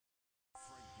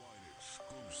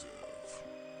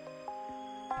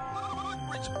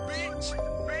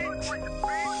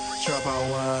Trap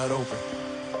out wide open.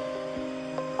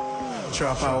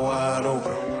 Trap out wide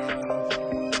open.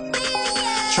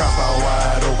 Trap out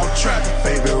wide open. Trap.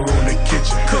 Favorite room, the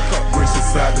kitchen. Cook up. Bricks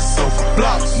inside the sofa.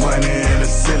 Blocks. Money in the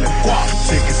ceiling. Guap.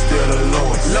 Tickets still the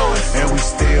lowest. And we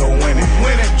still winning.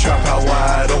 Trap out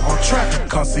wide open. Trap.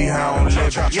 Come see how I'm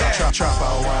living. Trap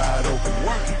out wide open.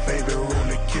 Working. Favorite room,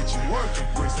 the kitchen. Working.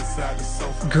 Bricks inside the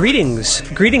sofa.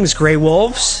 Greetings, Grey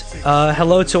Wolves.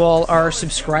 Hello to all our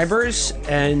subscribers,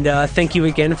 and thank you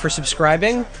again for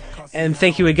subscribing, and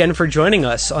thank you again for joining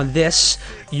us on this,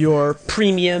 your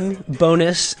premium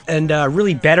bonus, and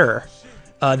really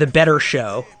the better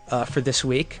show for this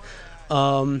week.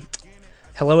 Hello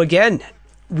again.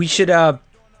 We should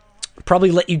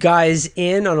probably let you guys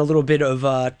in on a little bit of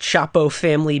Chapo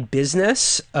family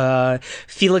business.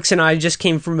 Felix and I just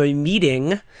came from a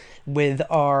meeting with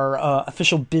our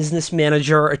official business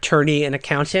manager, attorney, and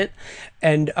accountant.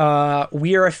 And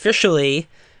we are officially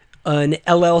an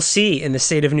LLC in the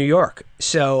state of New York.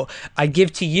 So I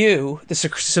give to you, the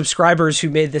subscribers who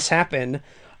made this happen,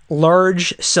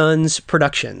 Large Sons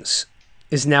Productions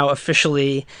is now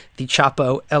officially the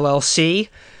Chapo LLC.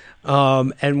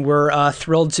 And we're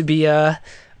thrilled to be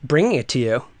bringing it to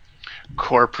you.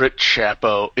 Corporate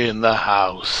Chapo in the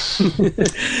house.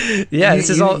 Yeah, this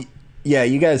is all... Yeah,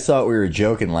 you guys thought we were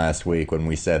joking last week when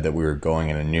we said that we were going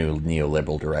in a new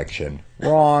neoliberal direction.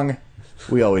 Wrong.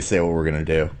 We always say what we're going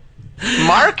to do.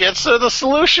 Markets are the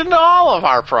solution to all of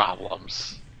our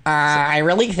problems. I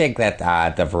really think that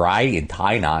the variety in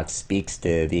tie knots speaks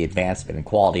to the advancement in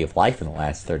quality of life in the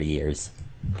last 30 years.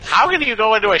 How can you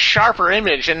go into a sharper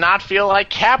image and not feel like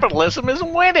capitalism is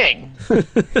winning?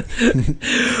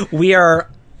 We are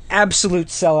absolute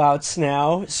sellouts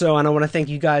now, so and I want to thank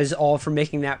you guys all for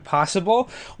making that possible.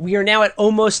 We are now at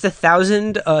almost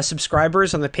 1,000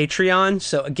 subscribers on the Patreon,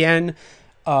 so again,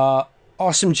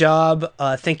 awesome job.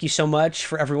 Thank you so much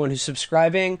for everyone who's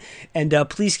subscribing, and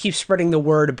please keep spreading the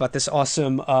word about this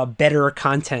awesome better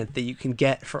content that you can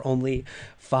get for only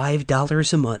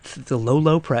 $5 a month, the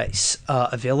low price,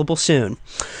 available soon.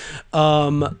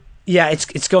 Yeah,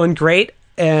 it's going great,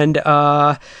 and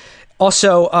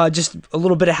also, just a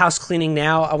little bit of house cleaning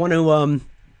now. I want to,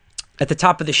 at the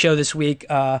top of the show this week,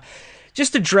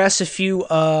 just address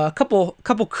a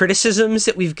couple criticisms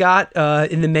that we've got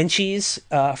in the Menchies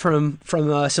from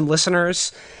some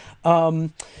listeners.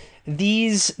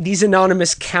 These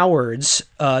anonymous cowards,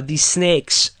 these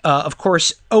snakes, of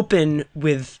course, open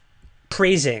with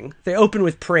praising. They open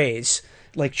with praise,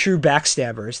 like true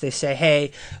backstabbers. They say,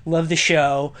 "Hey, love the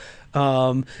show.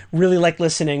 Really like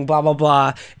listening, blah, blah,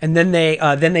 blah." And then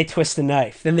they twist the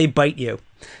knife. Then they bite you.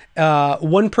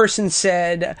 One person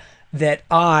said that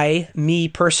me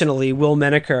personally, Will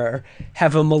Menaker,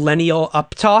 have a millennial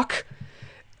uptalk.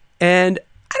 And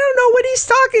I don't know what he's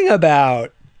talking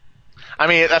about. I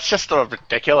mean, that's just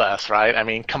ridiculous, right? I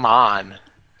mean, come on.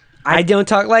 I don't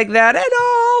talk like that at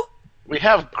all. We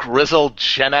have grizzled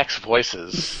Gen X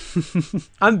voices.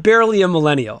 I'm barely a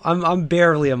millennial. I'm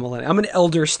barely a millennial. I'm an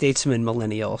elder statesman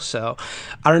millennial, so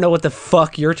I don't know what the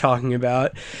fuck you're talking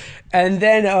about. And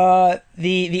then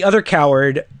the other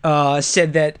coward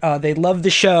said that they love the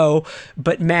show,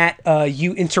 but Matt,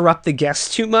 you interrupt the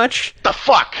guests too much. The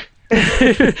fuck?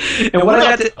 And what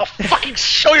I got to fucking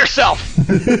show yourself.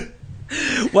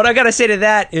 What I got to say to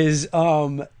that is,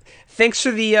 thanks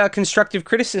for the constructive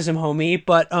criticism, homie,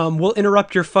 but we'll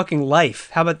interrupt your fucking life.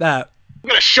 How about that? I'm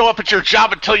going to show up at your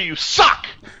job and tell you suck!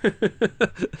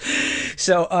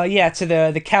 So, yeah, to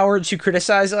the cowards who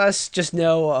criticize us, just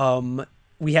know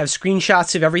we have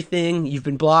screenshots of everything. You've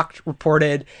been blocked,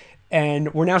 reported,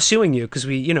 and we're now suing you because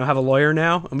we, have a lawyer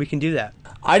now, and we can do that.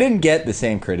 I didn't get the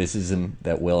same criticism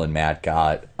that Will and Matt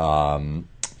got.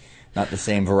 Not the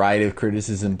same variety of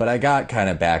criticism, but I got kind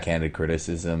of backhanded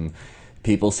criticism.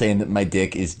 People saying that my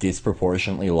dick is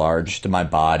disproportionately large to my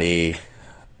body,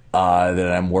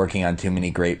 that I'm working on too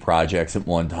many great projects at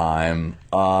one time,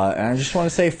 and I just want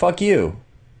to say, fuck you.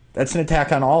 That's an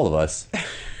attack on all of us.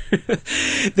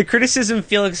 The criticism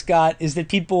Felix got is that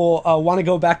people want to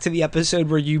go back to the episode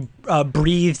where you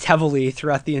breathed heavily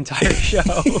throughout the entire show.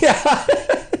 Yeah.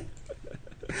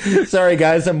 Sorry,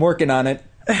 guys, I'm working on it.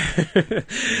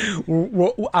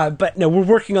 But no, we're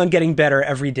working on getting better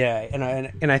every day,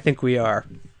 and I think we are.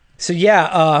 So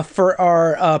yeah, for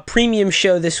our premium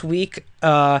show this week,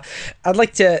 I'd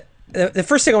like to. The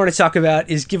first thing I want to talk about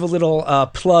is give a little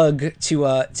plug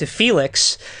to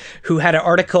Felix, who had an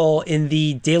article in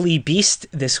the Daily Beast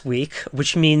this week,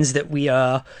 which means that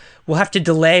we'll have to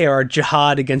delay our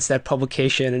jihad against that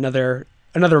publication another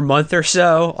another month or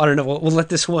so. I don't know. We'll let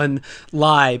this one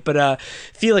lie. But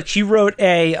Felix, you wrote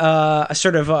a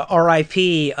sort of RIP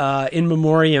in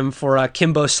memoriam for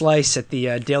Kimbo Slice at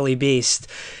the Daily Beast.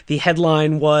 The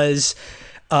headline was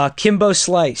Kimbo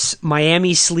Slice,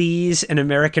 Miami Sleaze and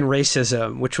American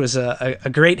Racism, which was a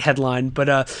great headline. But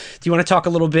do you want to talk a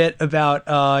little bit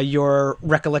about your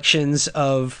recollections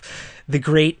of the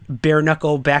great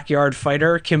bare-knuckle backyard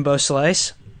fighter, Kimbo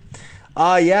Slice? First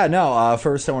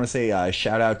I want to say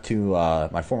shout out to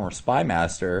my former spy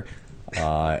master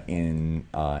in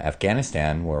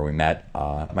Afghanistan, where we met,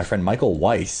 my friend Michael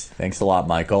Weiss. Thanks a lot,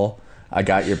 Michael. I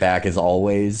got your back as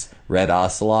always. Red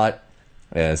Ocelot,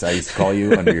 as I used to call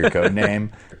you under your code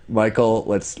name. Michael,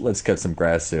 let's cut some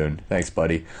grass soon. Thanks,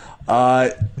 buddy.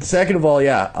 Second of all, it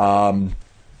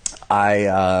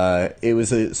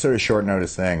was a sort of short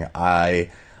notice thing. I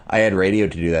had radio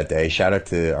to do that day. Shout out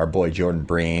to our boy Jordan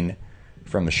Breen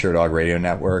from the Sure Dog Radio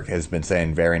Network, has been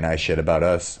saying very nice shit about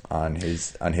us on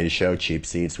his show, Cheap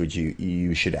Seats, which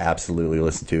you should absolutely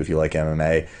listen to if you like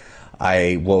MMA.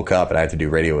 I woke up and I had to do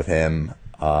radio with him.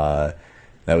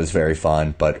 That was very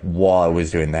fun. But while I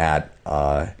was doing that,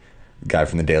 guy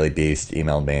from the Daily Beast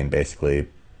emailed me and basically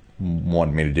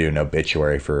wanted me to do an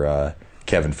obituary for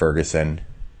Kevin Ferguson,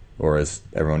 or as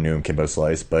everyone knew him, Kimbo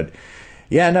Slice. But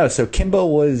so Kimbo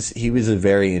was a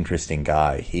very interesting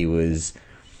guy.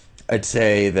 I'd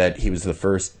say that he was the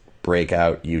first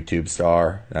breakout YouTube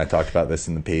star, and I talked about this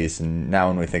in the piece. And now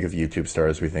when we think of YouTube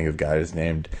stars, we think of guys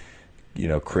named,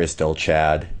 Chris Del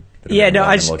Chad. Yeah, no,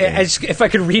 if I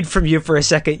could read from you for a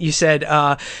second, you said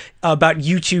about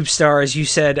YouTube stars, you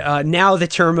said, now the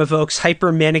term evokes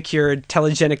hyper-manicured,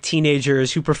 telegenic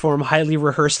teenagers who perform highly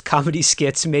rehearsed comedy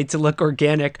skits made to look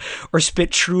organic or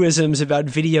spit truisms about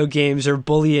video games or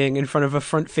bullying in front of a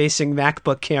front-facing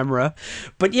MacBook camera.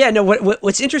 But yeah, no,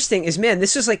 what's interesting is, man,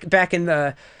 this is like back in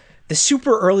the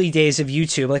super early days of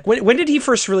YouTube. Like, when did he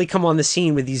first really come on the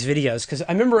scene with these videos? Because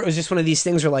I remember it was just one of these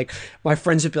things where, like, my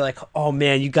friends would be like, oh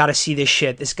man, you got to see this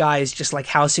shit. This guy is just like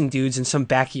housing dudes in some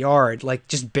backyard, like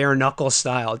just bare knuckle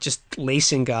style, just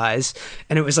lacing guys.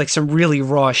 And it was like some really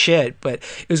raw shit, but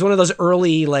it was one of those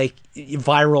early like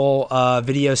viral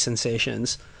video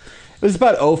sensations. It was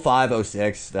about 05,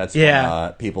 06. That's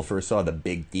when people first saw the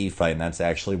Big D fight, and that's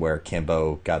actually where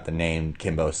Kimbo got the name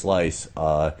Kimbo Slice.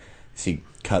 He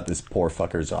cut this poor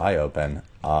fucker's eye open.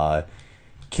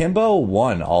 Kimbo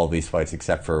won all of these fights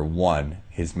except for one,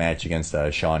 his match against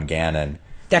Sean Gannon.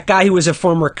 That guy who was a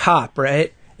former cop,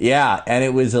 right? Yeah, and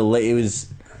it was a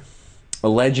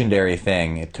legendary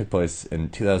thing. It took place in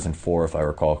 2004, if I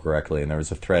recall correctly, and there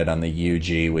was a thread on the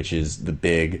UG, which is the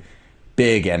big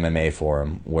MMA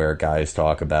forum, where guys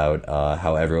talk about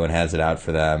how everyone has it out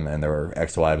for them and their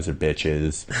ex-wives are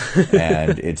bitches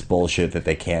and it's bullshit that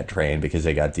they can't train because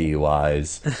they got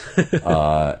DUIs.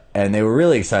 And they were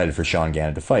really excited for Sean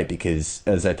Gannon to fight because,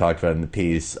 as I talked about in the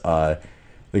piece, the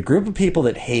group of people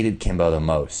that hated Kimbo the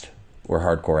most were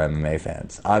hardcore MMA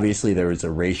fans. Obviously, there was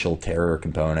a racial terror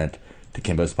component to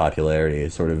Kimbo's popularity, a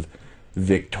sort of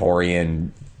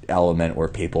Victorian element where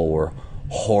people were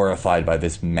horrified by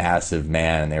this massive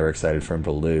man and they were excited for him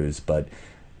to lose. But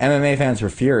MMA fans were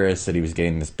furious that he was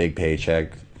getting these big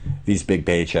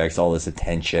paychecks, all this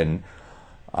attention.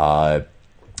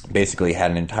 Basically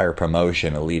had an entire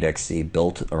promotion, Elite XC,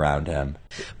 built around him.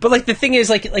 But like the thing is,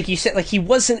 like you said, like he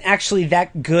wasn't actually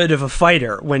that good of a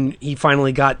fighter when he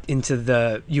finally got into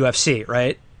the UFC,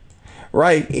 right?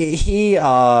 Right. He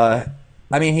got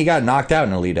knocked out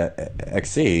in Elite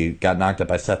XC. Got knocked out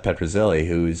by Seth Petrozelli,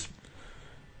 who's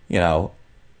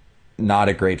not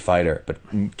a great fighter. But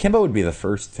Kimbo would be the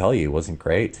first to tell you he wasn't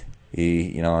great.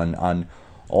 He, on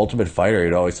Ultimate Fighter,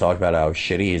 he'd always talk about how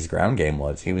shitty his ground game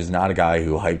was. He was not a guy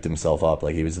who hyped himself up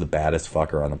like he was the baddest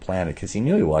fucker on the planet, because he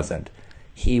knew he wasn't.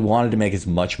 He wanted to make as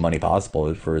much money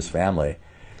possible for his family.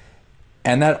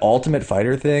 And that Ultimate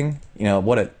Fighter thing,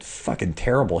 what a fucking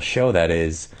terrible show that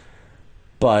is.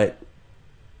 But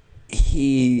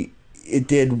it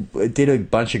did a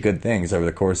bunch of good things over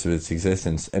the course of its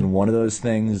existence, and one of those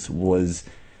things was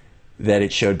that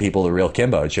it showed people the real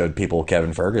Kimbo. It showed people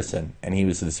Kevin Ferguson, and he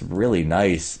was this really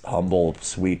nice, humble,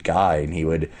 sweet guy, and he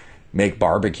would make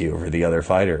barbecue for the other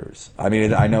fighters. I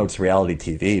mean, I know it's reality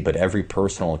TV, but every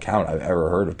personal account I've ever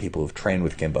heard of people who've trained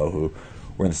with Kimbo, who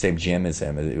were in the same gym as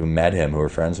him, who met him, who were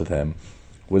friends with him,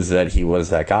 was that he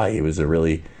was that guy. He was a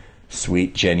really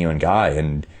sweet, genuine guy,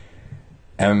 and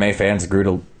MMA fans grew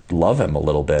to love him a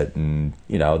little bit, and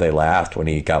they laughed when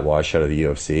he got washed out of the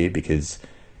UFC because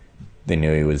they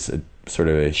knew he was a sort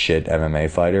of a shit MMA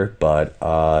fighter. But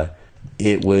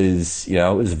it was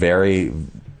very,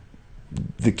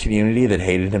 the community that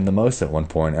hated him the most at one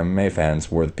point. MMA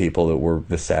fans were the people that were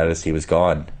the saddest he was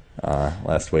gone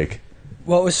last week.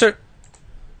 Well, it was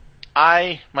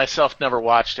I myself never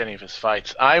watched any of his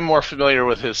fights. I'm more familiar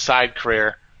with his side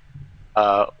career,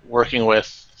 working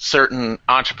with certain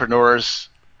entrepreneurs,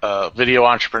 video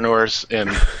entrepreneurs in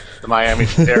the Miami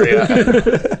area.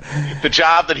 The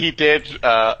job that he did,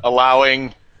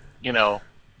 allowing, your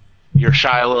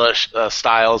Shyla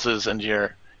Styleses and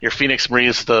your Phoenix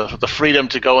Maries the freedom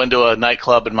to go into a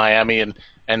nightclub in Miami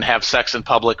and have sex in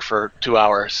public for 2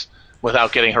 hours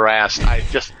without getting harassed.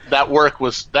 That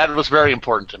was very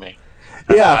important to me.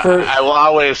 Yeah, I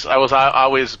will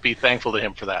always be thankful to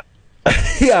him for that.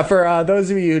 Yeah, for those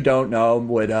of you who don't know,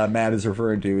 what Matt is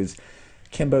referring to is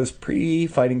Kimbo's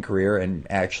pre-fighting career, and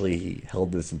actually he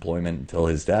held this employment until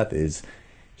his death, is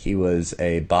he was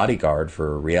a bodyguard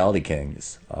for Reality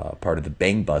Kings, part of the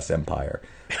Bang Bus empire.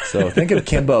 So think of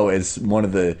Kimbo as one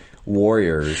of the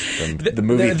warriors from the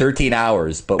movie 13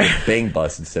 Hours, but with Bang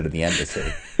Bus instead of the embassy.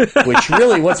 Which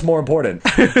really, what's more important?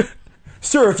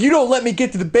 Sir, if you don't let me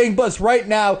get to the Bang Bus right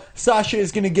now, Sasha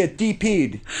is going to get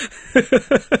DP'd.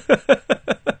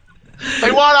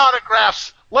 They want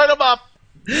autographs. Let them up.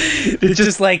 It's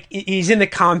just like he's in the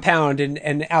compound,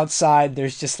 and outside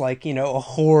there's just like, a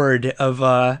horde of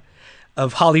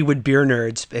Hollywood beer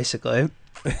nerds, basically.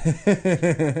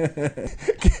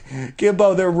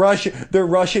 Kimbo, they're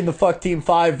rushing the Fuck Team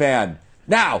 5 van.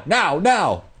 Now.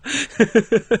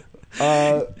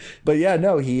 But yeah,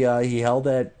 no, he held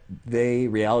that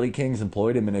Reality Kings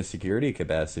employed him in a security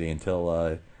capacity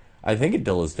until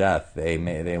until his death.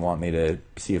 They want me to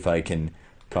see if I can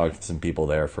talk to some people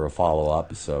there for a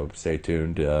follow-up, so stay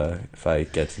tuned if I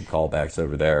get some callbacks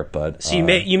over there. But so you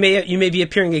may be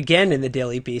appearing again in the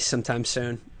Daily Beast sometime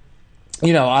soon.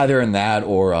 Either in that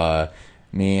or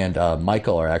me and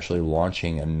Michael are actually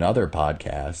launching another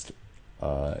podcast.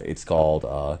 It's called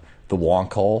The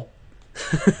Wonk Hole.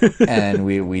 And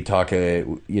we talk,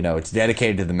 it's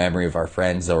dedicated to the memory of our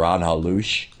friend Zoran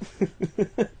Halouche,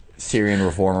 Syrian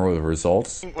reformer with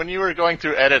results. When you were going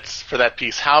through edits for that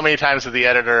piece, how many times did the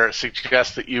editor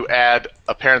suggest that you add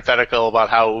a parenthetical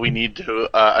about how we need to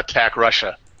attack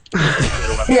Russia?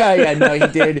 No, he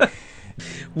did.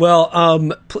 Well,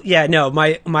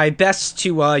 my best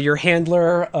to your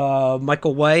handler,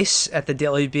 Michael Weiss at the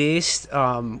Daily Beast.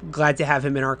 Glad to have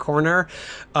him in our corner.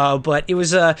 But it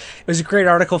was a great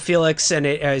article, Felix, and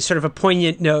it sort of a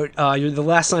poignant note. The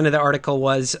last line of the article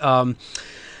was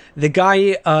the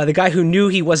guy who knew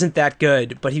he wasn't that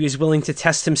good, but he was willing to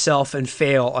test himself and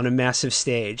fail on a massive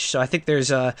stage. So I think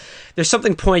there's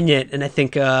something poignant, and I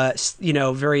think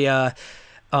very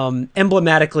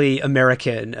emblematically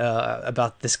American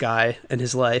about this guy and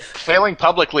his life. Failing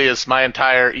publicly is my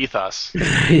entire ethos.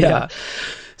 Yeah.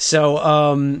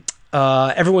 So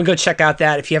everyone go check out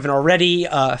that if you haven't already.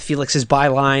 Felix's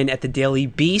byline at the Daily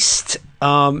Beast,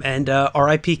 and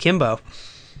R.I.P. Kimbo.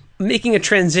 Making a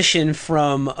transition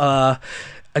from a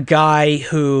guy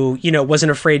who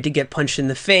wasn't afraid to get punched in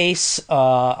the face,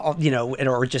 or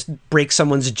just break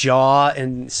someone's jaw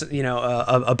in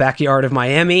a backyard of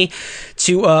Miami,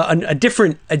 to a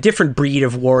different breed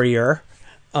of warrior.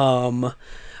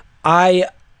 I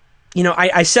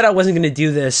said I wasn't going to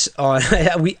do this.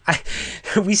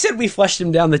 We said we flushed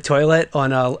him down the toilet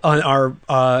on our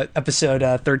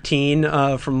episode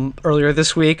 13 from earlier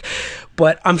this week,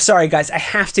 but I'm sorry, guys. I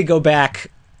have to go back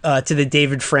to the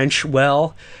David French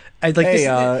well.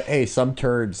 Hey, some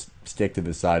turds stick to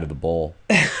the side of the bowl.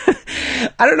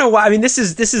 I don't know why. I mean, this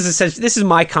is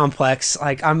my complex.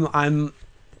 Like I'm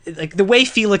like the way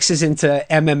Felix is into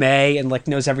MMA and like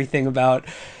knows everything about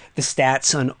the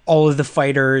stats on all of the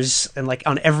fighters and like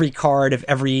on every card of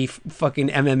every fucking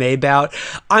MMA bout.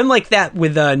 I'm like that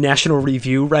with National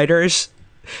Review writers.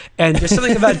 And there's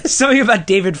something about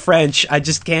David French. I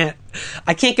can't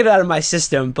get it out of my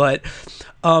system. But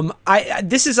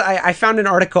I found an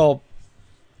article.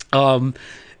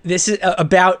 This is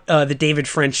about the David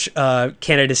French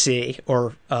candidacy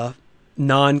or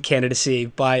non-candidacy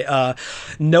by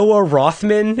Noah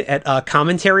Rothman at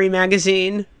Commentary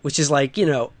Magazine, which is like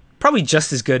probably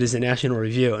just as good as the National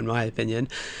Review in my opinion.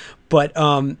 But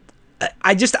I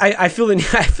feel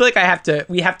like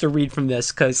we have to read from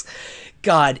this because,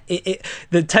 God,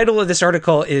 the title of this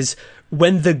article is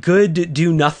 "When the Good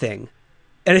Do Nothing,"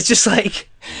 and it's just like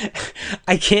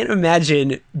I can't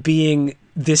imagine being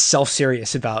this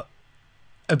self-serious about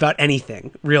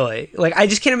anything, really. Like, I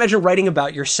just can't imagine writing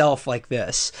about yourself like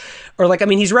this, or like, I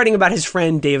mean, he's writing about his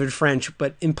friend David French,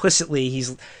 but implicitly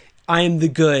he's I am the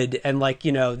good, and like,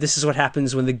 you know, this is what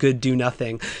happens when the good do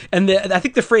nothing. And I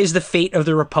think the phrase "the fate of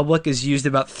the republic" is used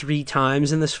about 3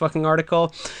 times in this fucking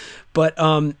article. But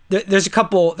there's a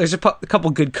couple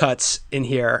good cuts in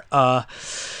here.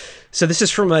 So this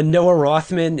is from Noah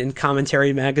Rothman in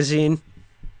Commentary Magazine.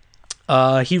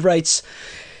 He writes,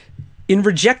 in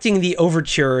rejecting the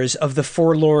overtures of the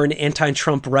forlorn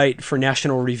anti-Trump right for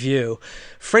National Review,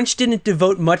 French didn't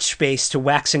devote much space to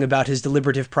waxing about his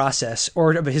deliberative process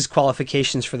or his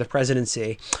qualifications for the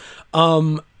presidency.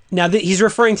 Now, he's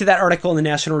referring to that article in the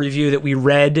National Review that we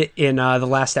read in the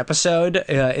last episode,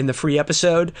 in the free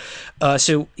episode.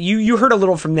 So you heard a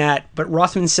little from that, but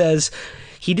Rothman says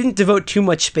he didn't devote too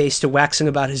much space to waxing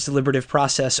about his deliberative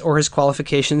process or his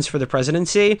qualifications for the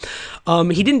presidency.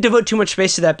 He didn't devote too much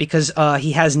space to that because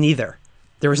he has neither.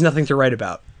 There was nothing to write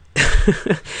about.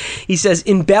 He says,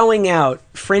 in bowing out,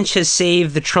 French has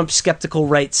saved the Trump skeptical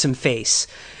right some face.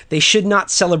 They should not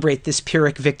celebrate this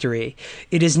Pyrrhic victory.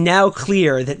 It is now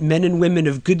clear that men and women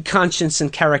of good conscience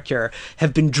and character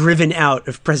have been driven out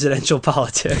of presidential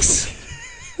politics.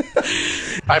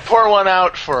 I pour one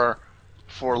out for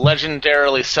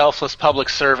legendarily selfless public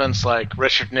servants like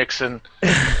Richard Nixon.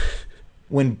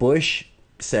 When Bush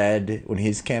said, when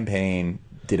his campaign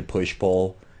did a push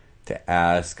poll to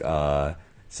ask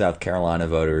South Carolina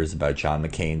voters about John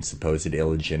McCain's supposed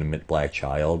illegitimate black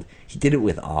child, he did it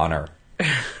with honor.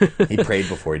 He prayed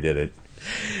before he did it.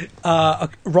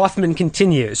 Rothman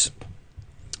continues.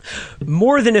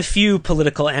 More than a few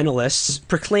political analysts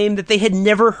proclaimed that they had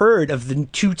never heard of the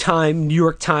 2-time New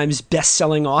York Times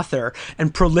best-selling author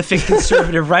and prolific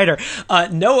conservative writer.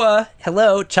 Noah,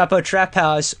 hello, Chapo Trap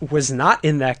House, was not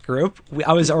in that group.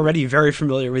 I was already very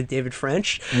familiar with David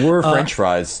French. We're French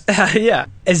fries. Yeah.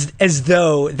 As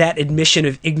though that admission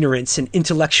of ignorance and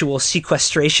intellectual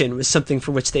sequestration was something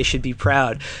for which they should be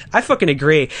proud. I fucking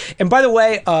agree. And by the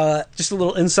way, just a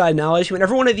little inside knowledge,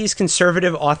 whenever one of these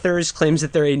conservative authors claims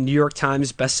that they're a New York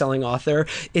Times best-selling author,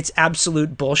 it's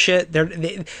absolute bullshit.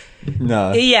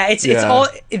 No. Yeah, it's all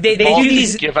they all do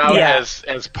these give out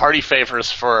as party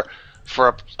favors for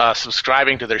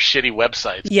subscribing to their shitty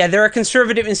websites. Yeah, there are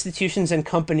conservative institutions and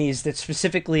companies that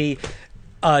specifically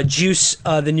juice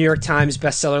the New York Times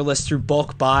bestseller list through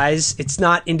bulk buys. It's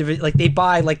not individual. Like, they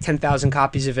buy like 10,000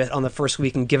 copies of it on the first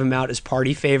week and give them out as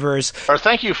party favors. Or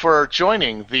thank you for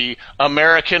joining the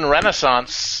American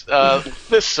Renaissance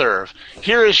listserv.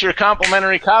 Here is your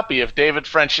complimentary copy of David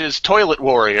French's Toilet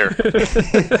Warrior.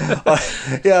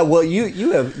 Yeah, well,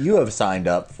 you have signed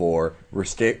up for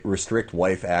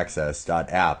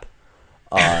restrictwifeaccess.app.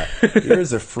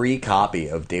 Here's a free copy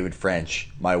of David French,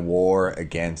 My War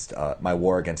Against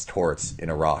Torts in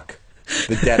Iraq,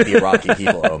 the debt the Iraqi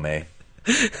people owe me.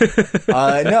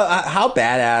 No, how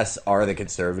badass are the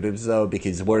conservatives though?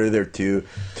 Because what are their two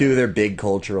of their big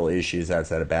cultural issues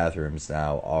outside of bathrooms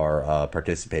now are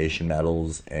participation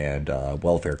medals and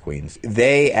welfare queens.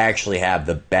 They actually have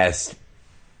the best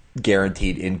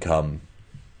guaranteed income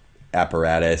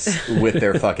apparatus with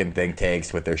their fucking think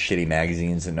tanks, with their shitty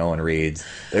magazines that no one reads.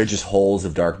 They're just holes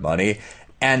of dark money.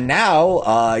 And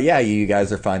now, you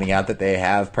guys are finding out that they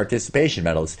have participation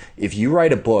medals. If you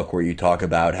write a book where you talk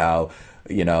about how,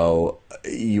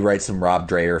 you write some Rob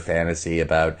Dreher fantasy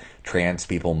about trans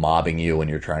people mobbing you when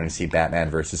you're trying to see Batman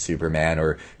versus Superman,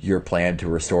 or your plan to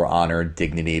restore honor and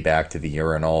dignity back to the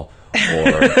urinal,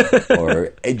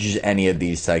 or just any of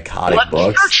these psychotic books.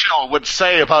 What Churchill would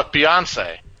say about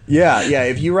Beyonce. Yeah,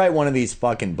 if you write one of these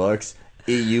fucking books,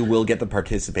 you will get the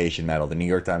participation medal, the New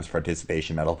York Times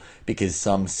participation medal, because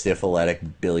some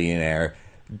syphilitic billionaire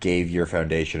gave your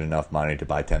foundation enough money to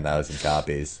buy 10,000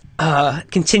 copies.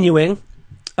 Continuing.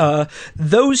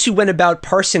 Those who went about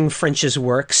parsing French's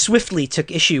work swiftly took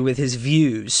issue with his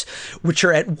views, which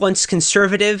are at once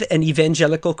conservative and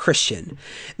evangelical Christian.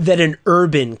 That an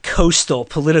urban, coastal,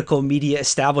 political media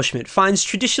establishment finds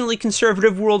traditionally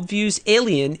conservative worldviews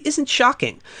alien isn't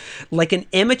shocking. Like an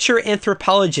amateur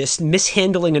anthropologist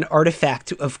mishandling an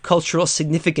artifact of cultural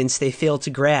significance they fail to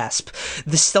grasp,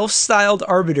 the self-styled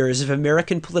arbiters of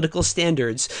American political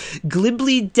standards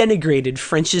glibly denigrated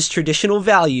French's traditional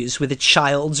values with a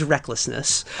child's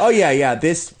recklessness. Oh, yeah.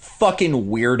 This fucking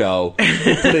weirdo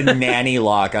put a nanny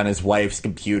lock on his wife's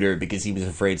computer because he was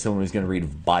afraid someone was going to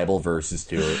read Bible verses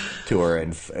to her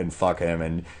and fuck him,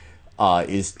 and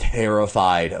is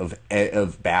terrified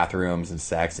of bathrooms and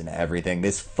sex and everything.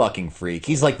 This fucking freak.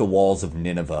 He's like the walls of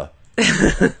Nineveh.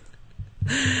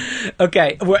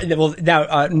 Okay, well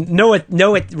now Noah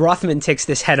Rothman takes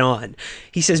this head on.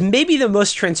 He says maybe the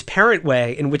most transparent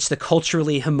way in which the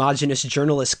culturally homogenous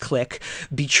journalist clique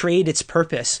betrayed its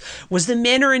purpose was the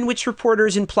manner in which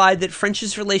reporters implied that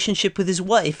French's relationship with his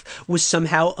wife was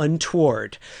somehow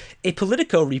untoward. A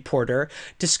Politico reporter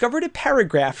discovered a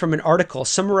paragraph from an article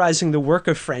summarizing the work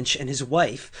of French and his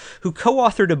wife, who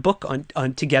co-authored a book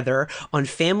on together on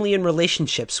family and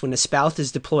relationships when a spouse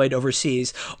is deployed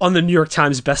overseas, on the New York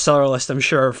Times bestseller list, I'm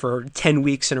sure, for 10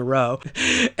 weeks in a row,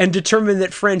 and determined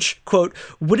that French, quote,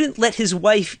 wouldn't let his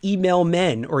wife email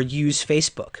men or use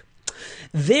Facebook.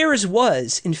 Theirs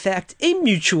was, in fact, a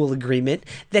mutual agreement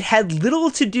that had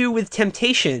little to do with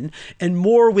temptation and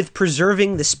more with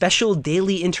preserving the special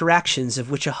daily interactions of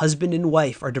which a husband and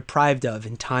wife are deprived of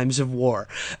in times of war.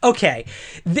 Okay,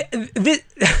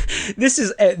 this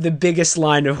is the biggest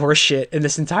line of horseshit in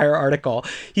this entire article.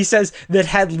 He says that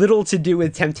had little to do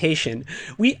with temptation.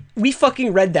 We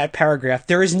fucking read that paragraph.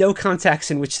 There is no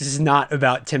context in which this is not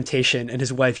about temptation and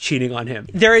his wife cheating on him.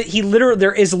 There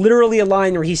is literally a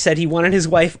line where he said he wanted his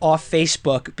wife off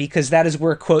Facebook because that is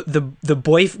where, quote, the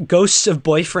ghosts of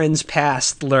boyfriends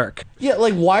past lurk. Yeah,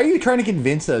 like, why are you trying to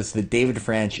convince us that David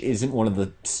French isn't one of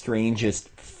the strangest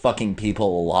fucking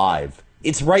people alive?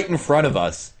 It's right in front of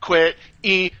us. Quit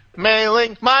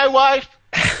emailing my wife.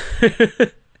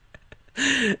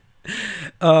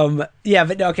 Yeah,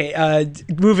 but okay,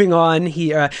 moving on.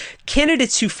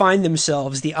 Candidates who find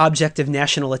themselves the object of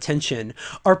national attention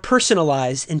are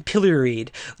personalized and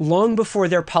pilloried long before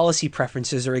their policy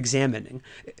preferences are examined,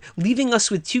 leaving us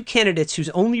with two candidates whose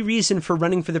only reason for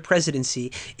running for the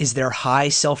presidency is their high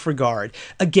self-regard.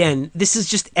 Again, this is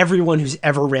just everyone who's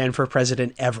ever ran for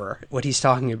president ever, what he's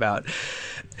talking about.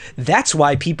 That's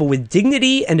why people with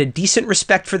dignity and a decent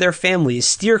respect for their families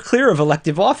steer clear of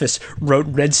elective office, wrote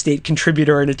Red State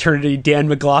contributor and attorney Dan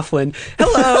McLaughlin.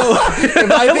 Hello.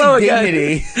 Hello again.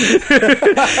 Dignity.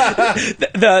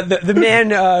 the man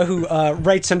who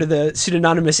writes under the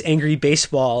pseudonymous Angry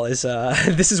Baseball is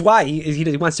this is why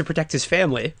he wants to protect his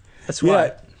family. That's why.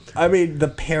 Yeah. I mean, the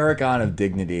paragon of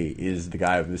dignity is the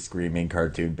guy with the screaming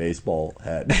cartoon baseball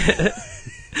head.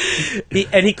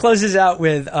 He closes out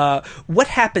with, what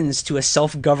happens to a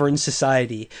self-governed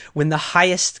society when the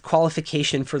highest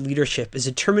qualification for leadership is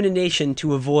a determination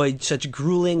to avoid such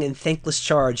grueling and thankless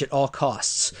charge at all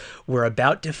costs? We're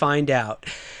about to find out.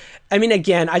 I mean,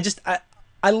 again,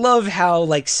 I love how,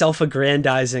 like,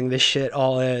 self-aggrandizing this shit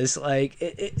all is. Like,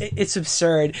 it's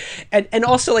absurd. And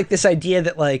also, like, this idea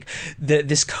that, like,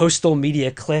 this coastal media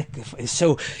clique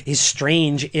is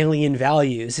strange alien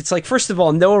values. It's like, first of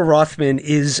all, Noah Rothman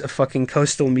is a fucking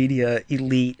coastal media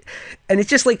elite. And it's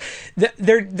just, like,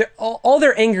 all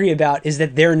they're angry about is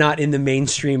that they're not in the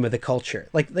mainstream of the culture.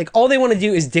 Like all they want to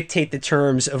do is dictate the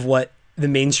terms of what the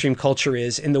mainstream culture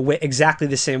is in the way, exactly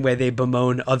the same way they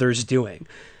bemoan others doing.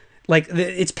 Like,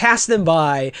 it's passed them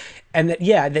by, and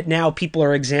that now people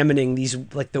are examining these,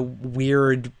 like, the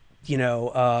weird,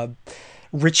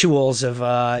 rituals of,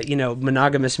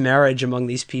 monogamous marriage among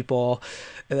these people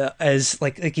as,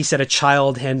 like you said, a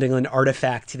child handling an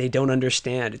artifact they don't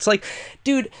understand. It's like,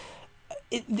 dude,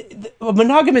 a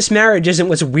monogamous marriage isn't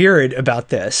what's weird about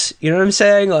this. You know what I'm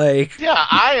saying? Like, yeah,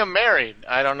 I am married.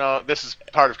 I don't know. This is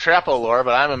part of Trapo lore,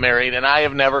 but I'm married, and I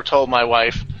have never told my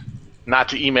wife not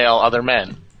to email other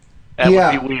men. That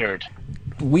would be weird.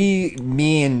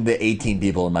 Me and the 18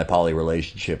 people in my poly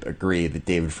relationship agree that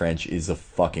David French is a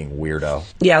fucking weirdo.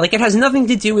 Yeah, like, it has nothing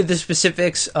to do with the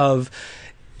specifics of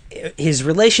his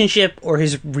relationship or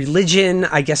his religion,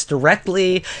 I guess,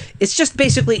 directly. It's just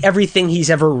basically everything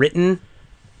he's ever written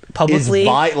publicly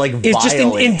just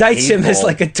indicts him as,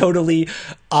 like, a totally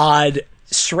odd,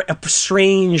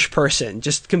 strange person,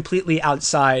 just completely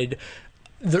outside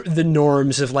the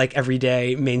norms of, like,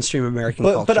 everyday mainstream American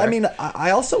culture. But I mean,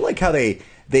 I also like how they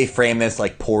frame this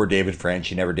like, poor David French,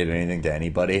 he never did anything to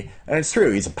anybody. And it's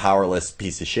true, he's a powerless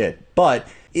piece of shit. But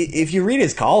if you read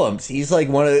his columns, he's like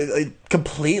one of the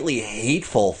completely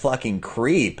hateful fucking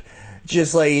creep.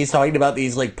 Just like, he's talking about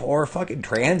these, like, poor fucking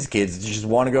trans kids that just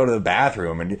want to go to the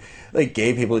bathroom, and, like,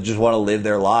 gay people that just want to live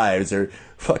their lives, or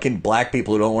fucking black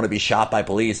people who don't want to be shot by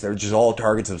police. They're just all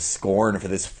targets of scorn for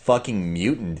this fucking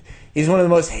mutant. He's one of the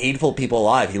most hateful people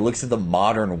alive. He looks at the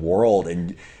modern world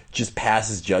and just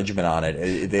passes judgment on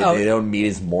it. They don't meet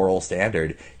his moral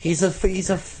standard. He's a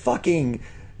fucking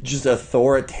just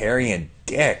authoritarian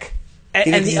dick.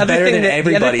 And the other better thing than that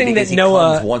everybody the other thing because that he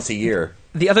Noah comes once a year.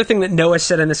 The other thing that Noah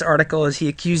said in this article is he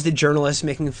accused the journalist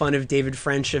making fun of David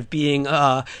French of being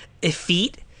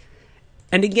effete.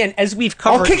 And again, as we've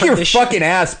covered, I'll kick on your this fucking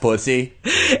ass, pussy.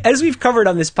 as we've covered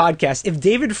on this podcast, if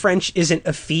David French isn't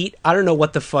a feat, I don't know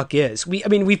what the fuck is.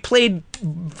 We played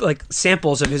like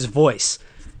samples of his voice.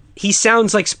 He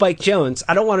sounds like Spike Jonze.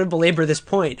 I don't want to belabor this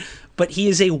point, but he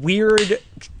is a weird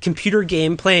computer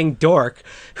game playing dork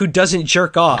who doesn't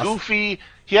jerk off. Goofy.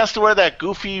 He has to wear that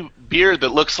goofy beard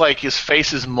that looks like his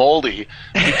face is moldy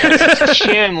because his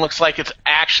chin looks like it's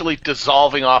actually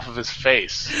dissolving off of his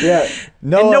face. Yeah.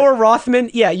 And Noah Rothman,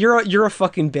 yeah, you're a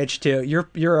fucking bitch too.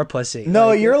 You're a pussy. No,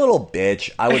 Like, you're a little bitch.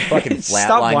 I would fucking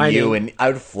Stop flatline whining. you, and I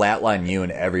would flatline you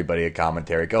and everybody at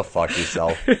commentary. Go fuck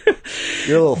yourself.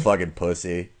 You're a little fucking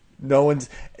pussy. No one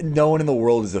in the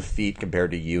world is a feat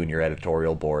compared to you and your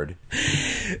editorial board.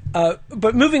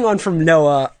 But moving on from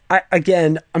Noah,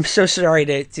 I'm so sorry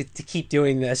to keep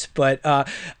doing this, but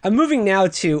I'm moving now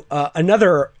to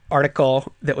another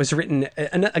article that was written,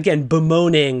 again,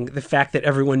 bemoaning the fact that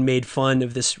everyone made fun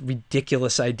of this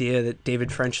ridiculous idea that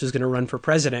David French was going to run for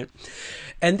president.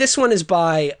 And this one is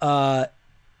by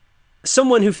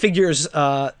someone who figures,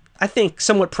 I think,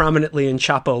 somewhat prominently in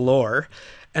Chapo lore.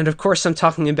 And of course, I'm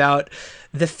talking about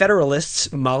the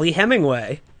Federalists' Molly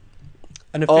Hemingway.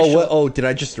 An official... Oh, did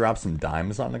I just drop some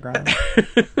dimes on the ground?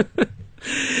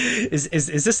 Is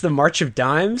this the March of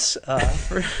Dimes? Are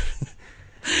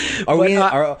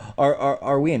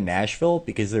we in Nashville?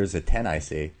 Because there's a 10 I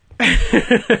see.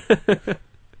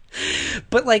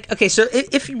 But like, okay, so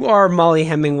if you are Molly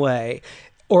Hemingway,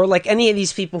 or like any of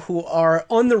these people who are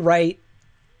on the right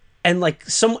and like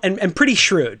and pretty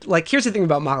shrewd. Like, here's the thing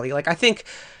about Molly. Like, I think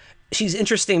she's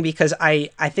interesting because I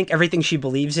think everything she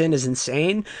believes in is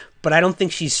insane, but I don't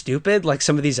think she's stupid like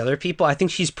some of these other people. I think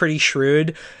she's pretty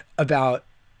shrewd I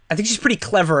think she's pretty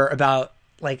clever about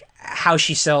like how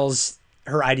she sells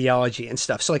her ideology and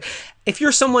stuff. So like, if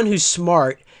you're someone who's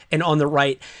smart and on the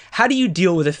right, how do you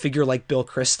deal with a figure like Bill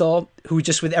Kristol, who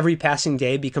just with every passing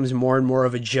day becomes more and more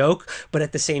of a joke, but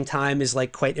at the same time is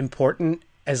like quite important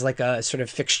as like a sort of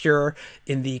fixture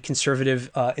in the conservative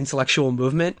intellectual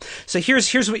movement? So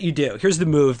here's what you do. Here's the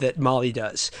move that Molly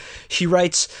does. She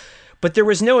writes, but there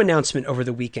was no announcement over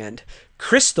the weekend.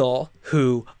 Kristol,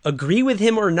 who, agree with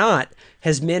him or not,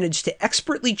 has managed to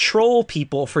expertly troll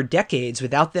people for decades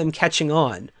without them catching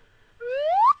on.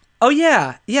 Oh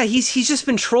yeah, he's just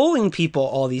been trolling people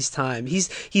all these time.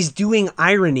 He's doing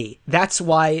irony. That's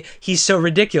why he's so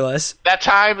ridiculous. That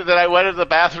time that I went to the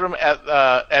bathroom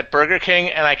at Burger King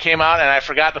and I came out and I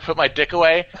forgot to put my dick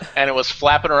away and it was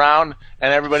flapping around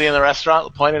and everybody in the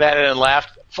restaurant pointed at it and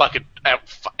laughed. Fucking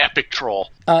epic troll.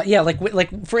 Yeah,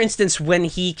 like for instance, when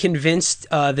he convinced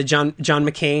the John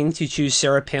McCain to choose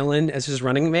Sarah Palin as his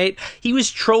running mate, he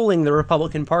was trolling the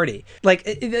Republican Party. Like,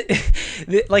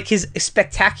 like his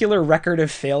spectacular record of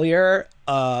failure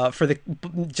for the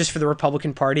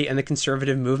Republican Party and the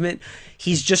conservative movement.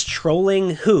 He's just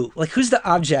trolling who? Like, who's the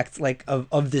object like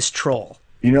of this troll?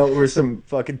 You know, there were some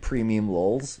fucking premium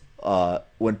lulz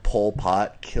when Pol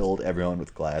Pot killed everyone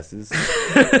with glasses.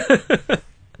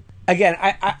 Again,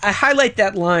 I highlight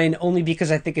that line only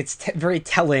because I think it's very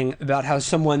telling about how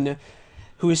someone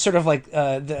who is sort of like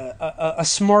a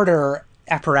smarter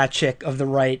apparatchik of the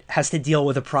right has to deal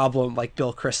with a problem like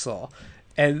Bill Kristol.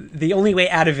 And the only way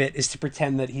out of it is to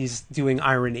pretend that he's doing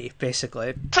irony,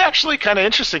 basically. It's actually kind of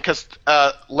interesting because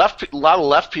a lot of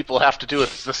left people have to do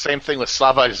with the same thing with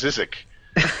Slavoj Žižek.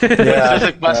 Yeah,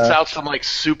 Žižek busts out some like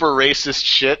super racist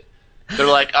shit. They're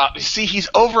like, see, he's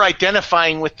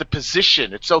over-identifying with the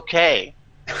position. It's okay.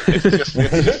 It's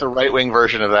just a right-wing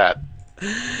version of that.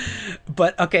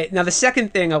 But okay, now the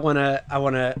second thing I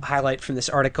wanna highlight from this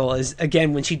article is,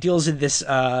 again, when she deals with this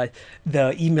the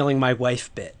emailing my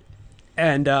wife bit,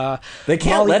 and they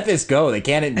can't let this go. They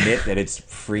can't admit that it's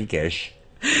freakish.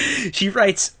 She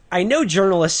writes, I know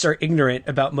journalists are ignorant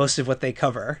about most of what they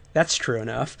cover. That's true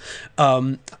enough.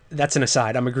 That's an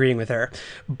aside. I'm agreeing with her.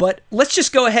 But let's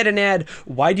just go ahead and add,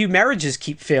 why do marriages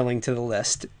keep failing to the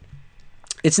list?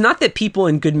 It's not that people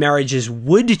in good marriages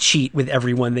would cheat with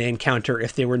everyone they encounter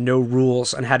if there were no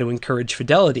rules on how to encourage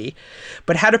fidelity,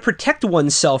 but how to protect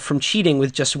oneself from cheating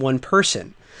with just one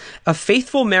person. A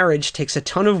faithful marriage takes a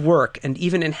ton of work, and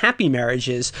even in happy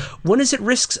marriages, one is at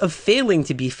risks of failing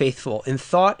to be faithful in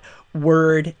thought,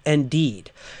 word, and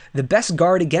deed. The best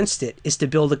guard against it is to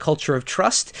build a culture of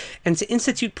trust and to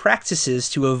institute practices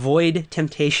to avoid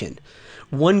temptation.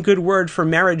 One good word for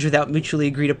marriage without mutually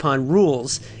agreed upon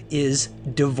rules is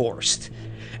divorced.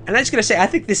 And I'm just going to say, I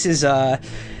think this is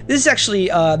actually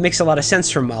makes a lot of sense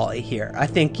for Molly here. I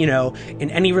think, in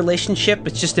any relationship,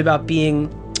 it's just about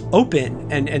being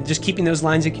open and just keeping those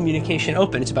lines of communication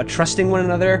open. It's about trusting one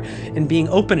another and being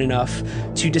open enough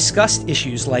to discuss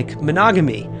issues like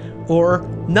monogamy or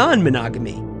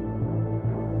non-monogamy?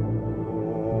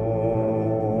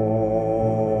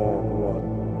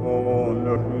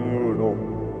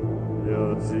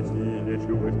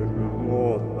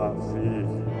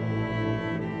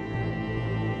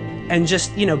 And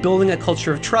just, building a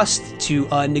culture of trust to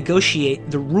negotiate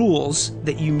the rules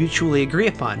that you mutually agree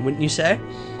upon, wouldn't you say?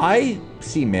 I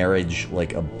see marriage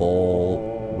like a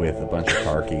bowl with a bunch of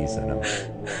car keys in them.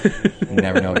 You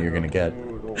never know what you're going to get.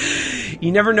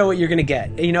 You never know what you're going to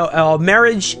get.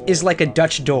 Marriage is like a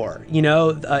Dutch door.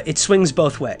 It swings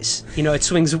both ways. It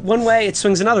swings one way, it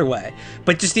swings another way.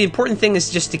 But just the important thing is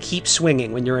just to keep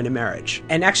swinging when you're in a marriage.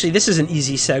 And actually, this is an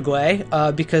easy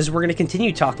segue because we're going to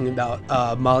continue talking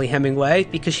about Molly Hemingway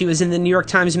because she was in the New York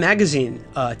Times Magazine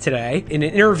today in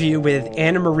an interview with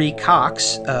Anna Marie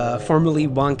Cox, formerly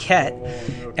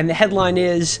Wonkette. And the headline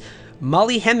is,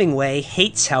 Molly Hemingway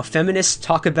hates how feminists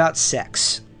talk about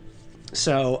sex.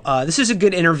 So this is a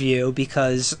good interview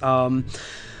because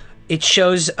it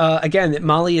shows, again, that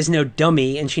Molly is no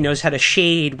dummy and she knows how to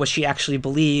shade what she actually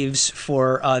believes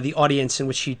for the audience in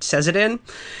which she says it in.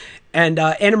 And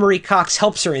Anna Marie Cox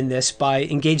helps her in this by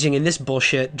engaging in this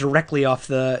bullshit directly off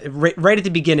right at the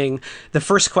beginning. The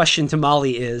first question to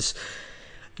Molly is,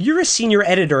 you're a senior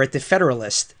editor at The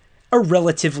Federalist, a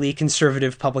relatively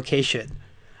conservative publication.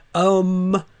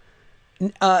 The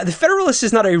Federalist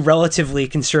is not a relatively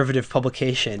conservative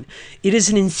publication. It is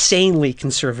an insanely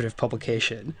conservative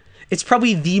publication. It's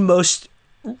probably the most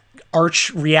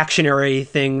arch reactionary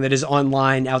thing that is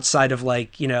online outside of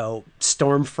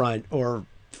Stormfront or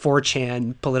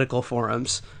 4chan political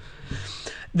forums.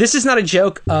 This is not a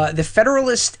joke. The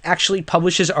Federalist actually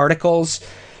publishes articles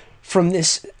from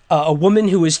this a woman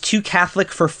who is too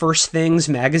Catholic for First Things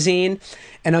magazine.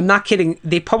 And I'm not kidding.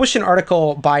 They published an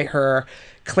article by her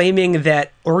claiming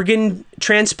that organ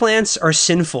transplants are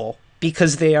sinful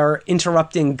because they are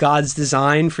interrupting God's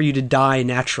design for you to die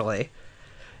naturally.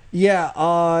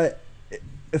 Yeah,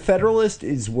 Federalist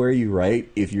is where you write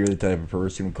if you're the type of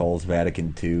person who calls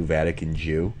Vatican II Vatican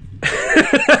Jew.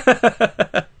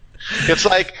 It's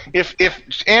like if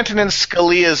Antonin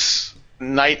Scalia's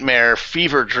nightmare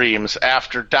fever dreams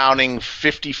after downing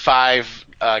 55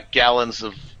 gallons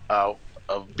of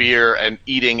beer and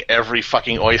eating every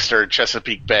fucking oyster in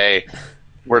Chesapeake Bay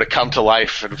were to come to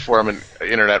life and form an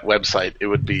internet website, it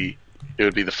would be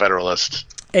the Federalist,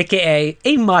 aka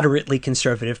a moderately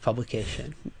conservative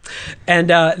publication. And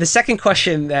the second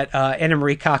question that Anna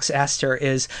Marie Cox asked her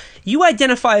is, you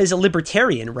identify as a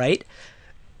libertarian, right?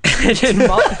 and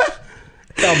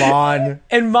Come on.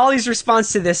 And Molly's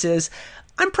response to this is,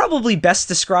 I'm probably best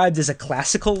described as a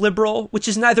classical liberal, which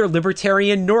is neither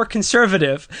libertarian nor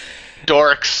conservative.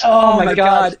 Dorks. Oh my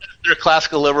God. Their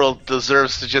classical liberal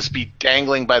deserves to just be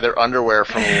dangling by their underwear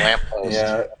from a lamppost.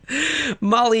 Yeah.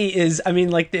 Molly is,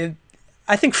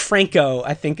 I think Franco,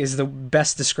 is the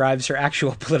best describes her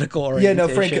actual political orientation.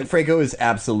 Yeah, no, Franco is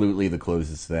absolutely the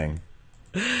closest thing.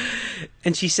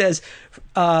 And she says,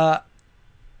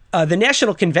 the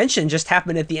National Convention just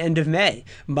happened at the end of May.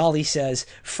 Molly says,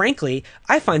 frankly,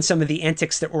 I find some of the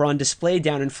antics that were on display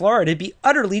down in Florida to be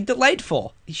utterly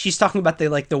delightful. She's talking about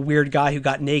the weird guy who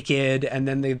got naked and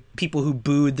then the people who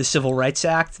booed the Civil Rights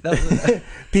Act.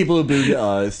 People who booed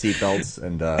seatbelts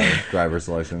and driver's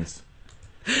license.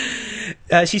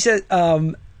 She says,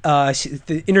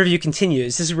 the interview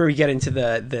continues. This is where we get into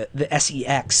the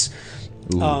SEX.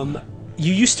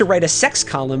 You used to write a sex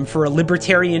column for a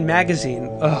libertarian magazine.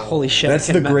 Oh, holy shit. That's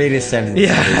the greatest sentence.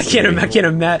 Yeah, I can't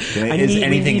imagine. Is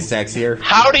anything sexier?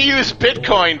 How to use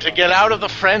Bitcoin to get out of the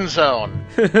friend zone.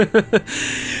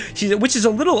 Which is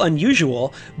a little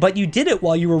unusual, but you did it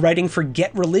while you were writing for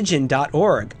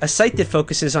GetReligion.org, a site that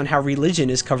focuses on how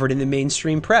religion is covered in the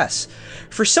mainstream press.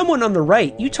 For someone on the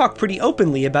right, you talk pretty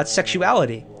openly about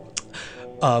sexuality.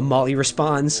 Molly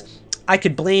responds, I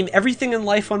could blame everything in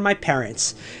life on my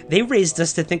parents. They raised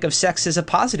us to think of sex as a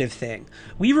positive thing.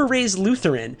 We were raised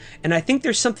Lutheran, and I think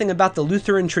there's something about the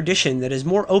Lutheran tradition that is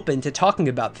more open to talking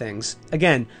about things.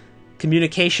 Again,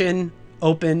 communication,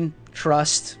 open,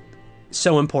 trust,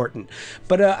 so important.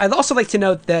 But I'd also like to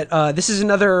note that this is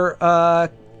another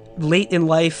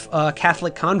late-in-life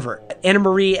Catholic convert. Anna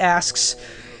Marie asks,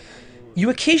 you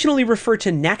occasionally refer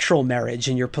to natural marriage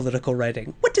in your political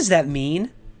writing. What does that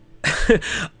mean?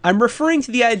 I'm referring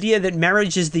to the idea that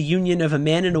marriage is the union of a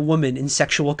man and a woman in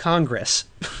sexual congress.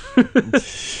 Can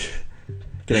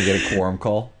I get a quorum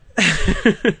call?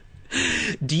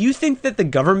 Do you think that the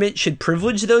government should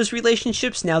privilege those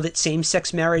relationships now that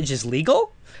same-sex marriage is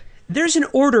legal? There's an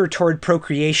order toward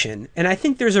procreation, and I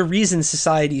think there's a reason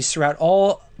societies throughout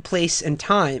all place and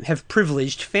time have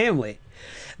privileged family.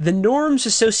 The norms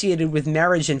associated with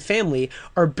marriage and family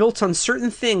are built on certain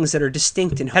things that are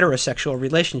distinct in heterosexual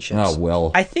relationships. Oh,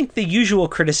 well. I think the usual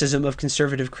criticism of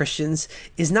conservative Christians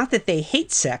is not that they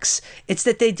hate sex, it's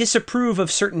that they disapprove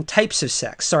of certain types of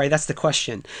sex. Sorry, that's the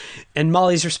question. And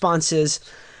Molly's response is,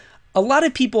 a lot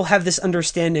of people have this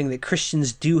understanding that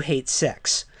Christians do hate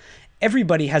sex.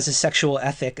 Everybody has a sexual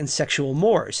ethic and sexual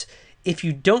mores. If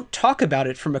you don't talk about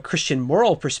it from a Christian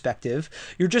moral perspective,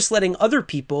 you're just letting other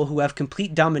people who have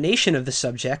complete domination of the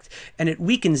subject, and it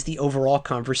weakens the overall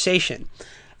conversation.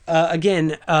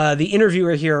 Again, the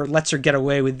interviewer here lets her get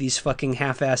away with these fucking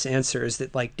half-ass answers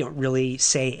that, like, don't really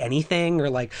say anything, or,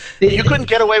 like... You couldn't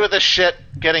get away with this shit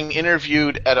getting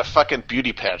interviewed at a fucking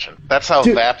beauty pageant. That's how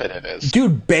vapid it is.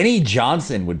 Dude, Benny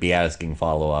Johnson would be asking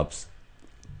follow-ups.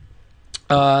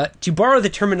 To borrow the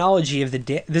terminology of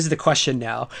this is the question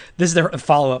now. This is the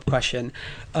follow-up question.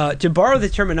 To borrow the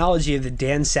terminology of the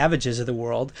Dan Savages of the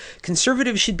world,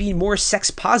 conservatives should be more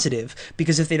sex positive,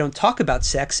 because if they don't talk about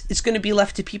sex, it's going to be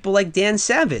left to people like Dan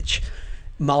Savage.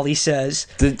 Molly says...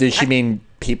 Does she mean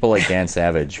people like Dan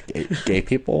Savage? Gay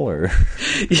people, or...?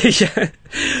 Yeah.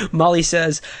 Molly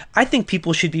says, I think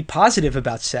people should be positive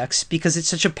about sex because it's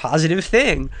such a positive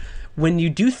thing. When you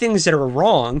do things that are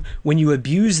wrong, when you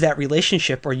abuse that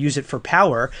relationship or use it for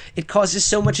power, it causes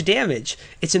so much damage.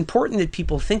 It's important that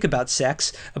people think about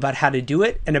sex, about how to do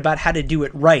it, and about how to do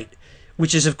it right,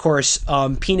 which is, of course,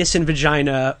 penis and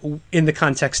vagina in the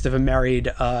context of a married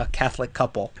Catholic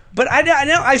couple. But I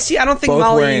don't think Both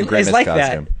Molly wearing a is like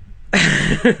costume.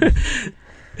 that.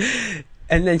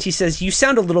 And then she says, you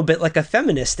sound a little bit like a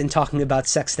feminist in talking about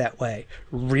sex that way.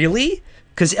 Really?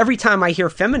 Because every time I hear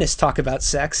feminists talk about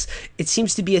sex, it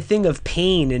seems to be a thing of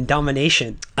pain and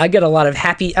domination. I don't get a lot of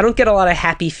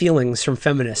happy feelings from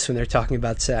feminists when they're talking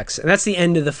about sex. And that's the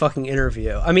end of the fucking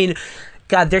interview. I mean,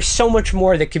 God, there's so much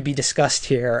more that could be discussed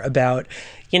here about,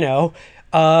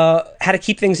 how to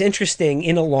keep things interesting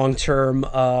in a long-term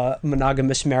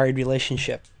monogamous married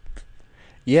relationship.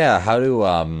 Yeah, how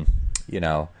to,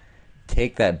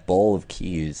 take that bowl of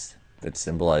keys that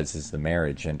symbolizes the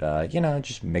marriage and,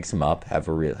 just mix them up, have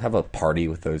a party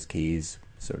with those keys,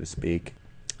 so to speak.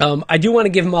 I do want to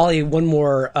give Molly one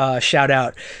more shout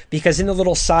out, because in the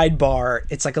little sidebar,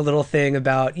 it's like a little thing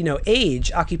about,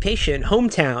 age, occupation,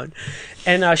 hometown.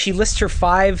 And she lists her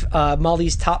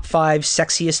Molly's top 5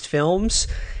 sexiest films.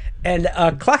 And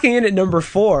clocking in at number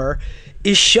 4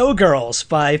 is Showgirls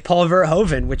by Paul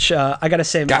Verhoeven, which I got to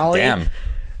say, Molly... Goddamn.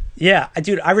 Yeah,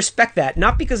 dude, I respect that.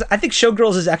 Not because I think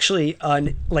Showgirls is actually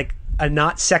a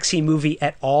not sexy movie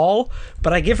at all,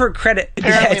 but I give her credit.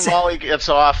 Apparently, Molly gets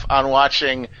off on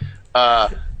watching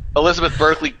Elizabeth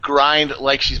Berkley grind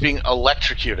like she's being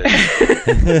electrocuted.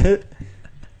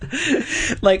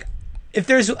 Like, if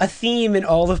there's a theme in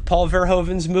all of Paul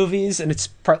Verhoeven's movies, and it's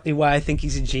partly why I think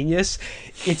he's a genius,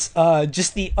 it's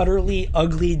just the utterly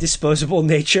ugly, disposable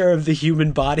nature of the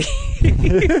human body.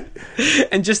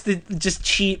 And just the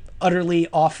cheap, utterly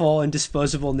awful and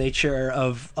disposable nature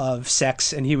of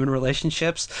sex and human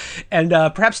relationships. And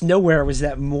perhaps nowhere was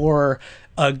that more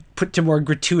put to more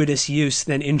gratuitous use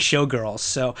than in Showgirls.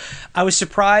 So I was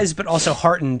surprised but also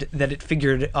heartened that it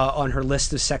figured on her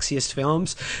list of sexiest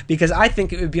films, because I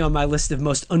think it would be on my list of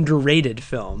most underrated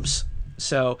films.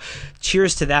 So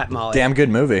cheers to that, Molly. Damn good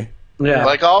movie. Yeah.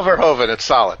 Like all Verhoeven, it's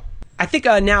solid. I think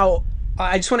now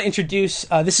I just want to introduce,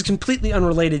 this is completely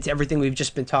unrelated to everything we've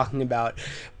just been talking about,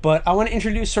 but I want to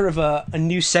introduce sort of a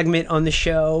new segment on the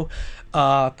show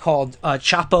called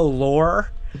Chapo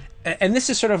Lore. And this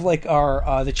is sort of like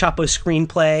our the Chapo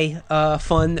screenplay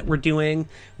fun that we're doing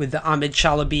with the Ahmed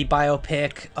Chalabi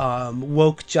biopic,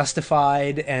 Woke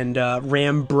Justified, and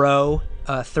Ram Bro,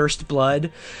 Thirst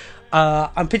Blood.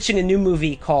 I'm pitching a new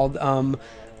movie called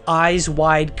Eyes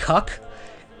Wide Cuck,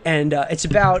 and it's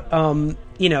about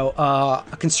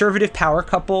a conservative power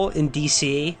couple in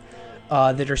D.C.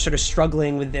 That are sort of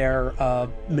struggling with their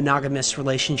monogamous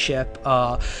relationship.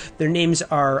 Their names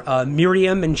are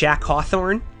Miriam and Jack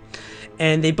Hawthorne.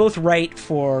 And they both write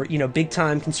for,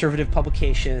 big-time conservative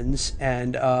publications.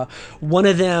 And one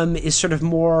of them is sort of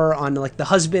more on, like, the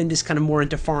husband is kind of more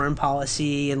into foreign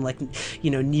policy and, like,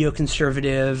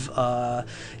 neoconservative,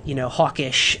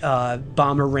 hawkish,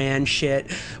 bomb Iran shit.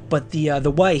 But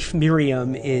the wife,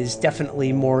 Miriam, is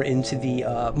definitely more into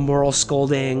the moral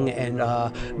scolding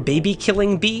and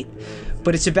baby-killing beat.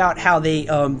 But it's about how they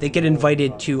get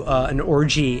invited to an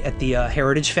orgy at the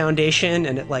Heritage Foundation,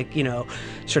 and it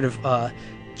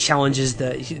challenges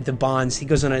the bonds. He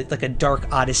goes on a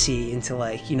dark odyssey into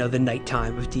the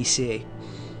nighttime of DC.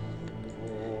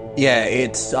 Yeah,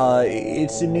 it's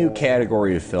a new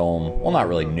category of film. Well, not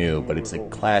really new, but it's a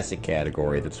classic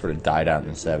category that sort of died out in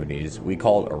the 70s. We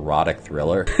call it erotic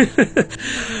thriller.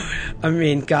 I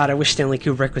mean, God, I wish Stanley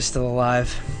Kubrick was still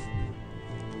alive.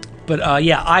 But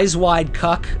yeah, Eyes Wide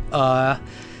Cuck,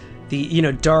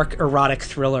 the dark erotic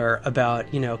thriller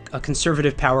about a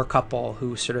conservative power couple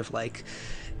who sort of like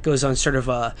goes on sort of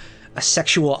a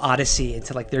sexual odyssey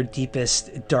into like their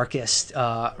deepest, darkest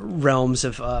realms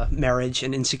of marriage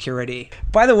and insecurity.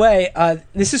 By the way,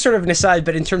 this is sort of an aside,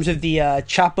 but in terms of the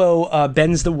Chapo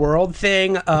bends the world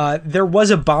thing, there was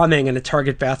a bombing in a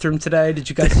Target bathroom today. Did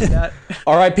you guys see that?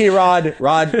 R.I.P. Rod.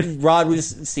 Rod was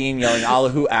seen yelling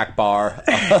Allahu Akbar.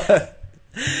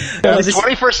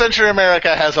 21st century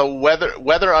America has a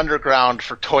weather underground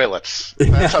for toilets.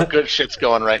 That's how good shit's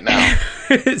going right now.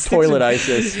 Toilet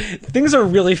ISIS. Things are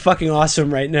really fucking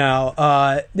awesome right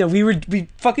now. We've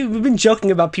been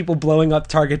joking about people blowing up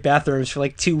Target bathrooms for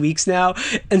like 2 weeks now,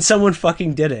 and someone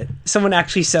fucking did it. Someone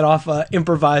actually set off a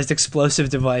improvised explosive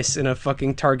device in a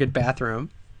fucking Target bathroom.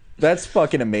 That's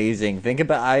fucking amazing. Think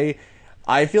about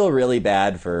I feel really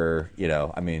bad for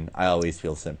I always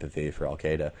feel sympathy for Al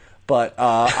Qaeda. But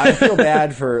I feel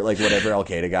bad for like whatever Al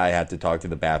Qaeda guy had to talk to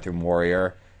the bathroom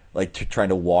warrior, like trying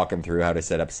to walk him through how to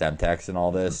set up Semtex and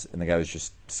all this, and the guy was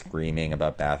just screaming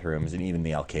about bathrooms, and even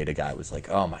the Al Qaeda guy was like,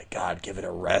 "Oh my god, give it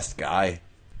a rest, guy."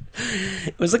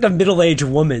 It was like a middle-aged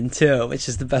woman too, which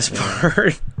is the best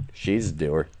part. She's a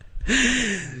doer.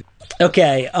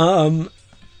 Okay,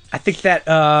 I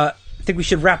think we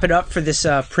should wrap it up for this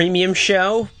premium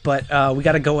show, but we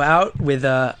got to go out with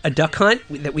a duck hunt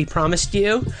that we promised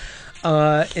you.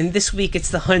 And this week it's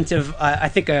the hunt of, I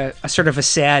think, a sort of a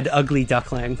sad, ugly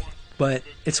duckling, but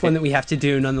it's one that we have to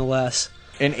do nonetheless.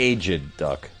 An aged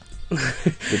duck.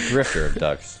 The drifter of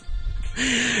ducks.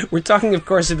 We're talking, of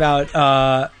course, about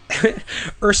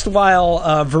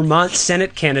erstwhile Vermont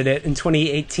Senate candidate in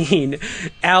 2018,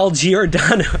 Al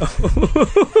Giordano.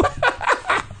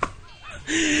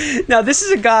 Now, this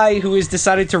is a guy who has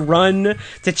decided to run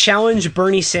to challenge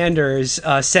Bernie Sanders'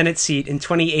 Senate seat in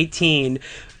 2018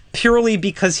 purely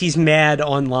because he's mad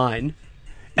online.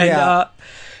 And, yeah.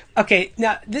 Okay,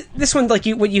 now, this one, like,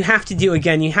 what you have to do,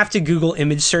 again, you have to Google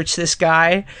image search this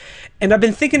guy. And I've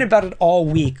been thinking about it all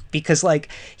week because, like,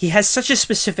 he has such a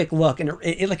specific look. And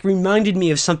it like, reminded me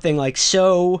of something, like,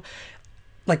 so,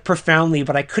 like, profoundly,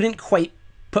 but I couldn't quite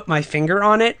put my finger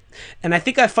on it. And I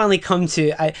think I finally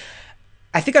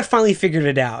I think I finally figured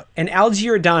it out. And Al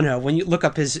Giordano, when you look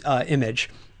up his image,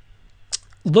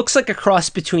 looks like a cross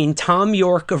between Tom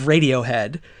York of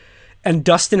Radiohead and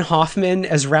Dustin Hoffman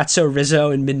as Ratso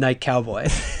Rizzo in Midnight Cowboy.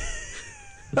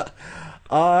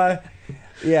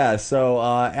 Yeah, so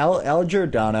Al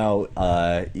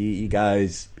Giordano, you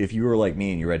guys, if you were like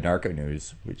me and you read Narco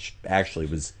News, which actually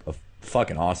was a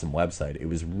fucking awesome website, it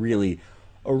was really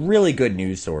a really good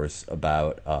news source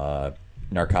about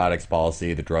narcotics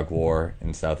policy, the drug war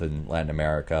in South and Latin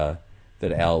America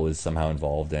that Al was somehow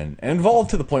involved in, and involved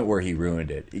to the point where he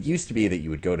ruined it. It used to be that you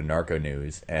would go to Narco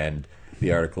News and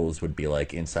the articles would be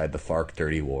like inside the FARC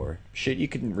dirty war, shit you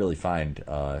couldn't really find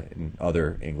in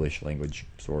other English language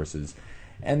sources.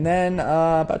 And then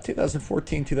about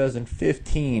 2014,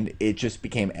 2015, it just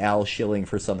became Al shilling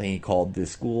for something he called the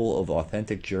School of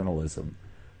Authentic Journalism,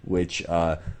 which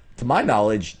to my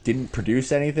knowledge, didn't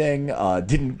produce anything,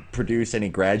 didn't produce any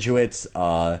graduates,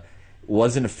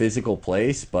 wasn't a physical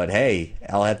place, but hey,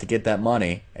 Al had to get that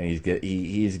money, and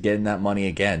he's getting that money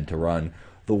again to run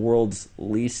the world's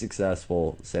least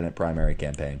successful Senate primary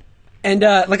campaign. And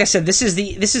like I said, this is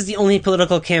the only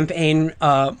political campaign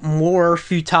more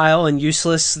futile and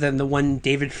useless than the one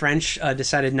David French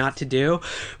decided not to do.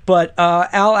 But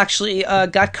Al actually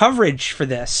got coverage for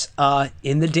this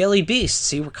in the Daily Beast.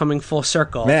 See, we're coming full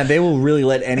circle. Man, they will really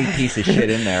let any piece of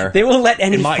shit in there. They will let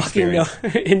any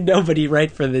fucking nobody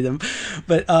write for them.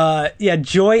 But yeah,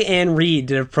 Joy Ann Reid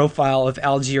did a profile of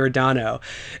Al Giordano,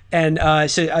 and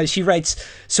so she writes,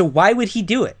 "So why would he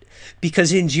do it?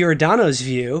 Because in Giordano's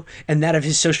view, and that of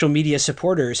his social media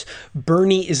supporters,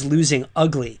 Bernie is losing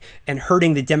ugly and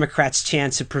hurting the Democrats'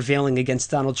 chance of prevailing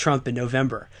against Donald Trump in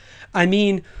November. I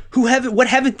mean, what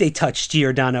haven't they touched?"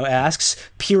 Giordano asks,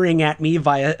 peering at me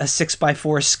via a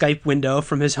 6x4 Skype window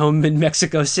from his home in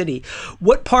Mexico City.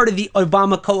 What part of the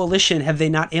Obama coalition have they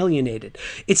not alienated?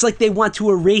 It's like they want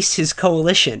to erase his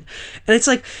coalition. And it's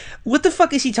like, what the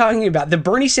fuck is he talking about? The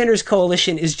Bernie Sanders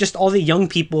coalition is just all the young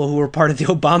people who were part of the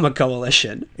Obama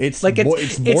coalition. It's like more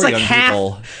like young half,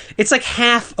 people. It's like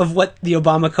half of what the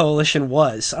Obama coalition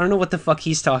was. I don't know what the fuck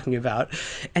he's talking about.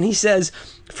 And he says,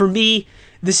 "For me,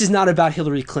 this is not about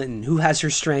Hillary Clinton, who has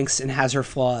her strengths and has her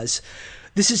flaws.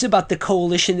 This is about the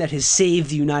coalition that has saved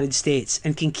the United States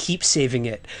and can keep saving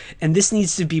it. And this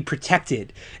needs to be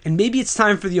protected. And maybe it's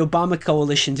time for the Obama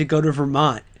coalition to go to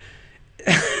Vermont.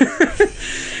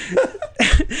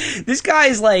 This guy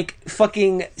is like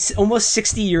fucking almost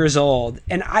 60 years old.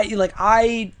 And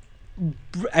I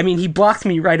mean, he blocked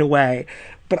me right away.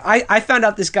 But I found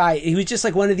out this guy, he was just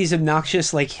like one of these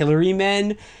obnoxious like Hillary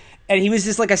men. And he was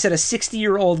just, like I said, a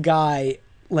 60-year-old guy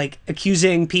like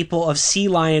accusing people of sea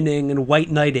lioning and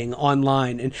white knighting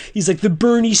online, and he's like, the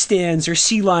Bernie stands are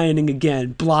sea lioning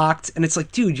again, blocked. And it's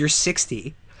like, dude, you're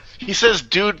 60. He says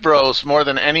dude bros more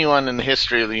than anyone in the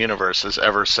history of the universe has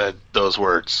ever said those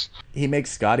words. He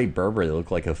makes Scotty Burberry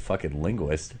look like a fucking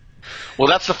linguist. Well,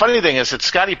 that's the funny thing, is that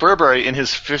Scotty Burberry in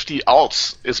his 50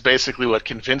 alts is basically what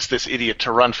convinced this idiot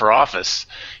to run for office.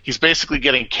 He's basically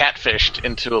getting catfished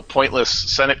into a pointless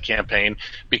Senate campaign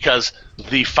because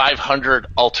the 500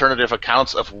 alternative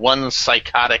accounts of one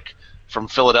psychotic from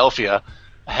Philadelphia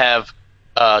have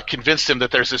convinced him that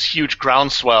there's this huge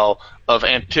groundswell of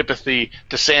antipathy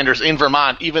to Sanders in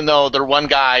Vermont, even though they're one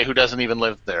guy who doesn't even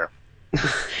live there.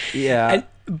 Yeah.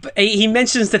 He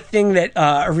mentions the thing that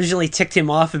originally ticked him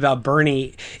off about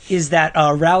Bernie is that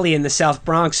rally in the South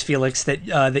Bronx, Felix,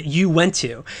 that you went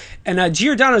to. And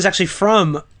Giordano is actually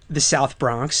from the South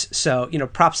Bronx, so, you know,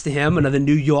 props to him, another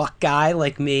New York guy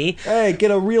like me. Hey,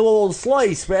 get a real old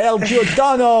slice, man.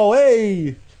 Giordano,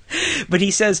 hey! But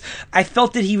he says, I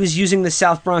felt that he was using the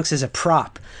South Bronx as a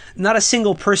prop. Not a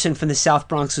single person from the South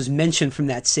Bronx was mentioned from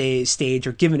that stage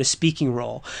or given a speaking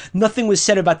role. Nothing was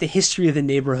said about the history of the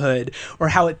neighborhood or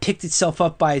how it picked itself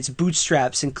up by its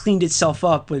bootstraps and cleaned itself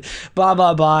up with blah,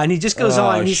 blah, blah. And he just goes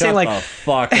on and he's saying, like,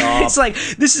 fuck up. It's like,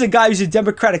 this is a guy who's a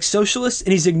democratic socialist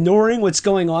and he's ignoring what's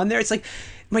going on there. It's like,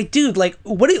 my dude,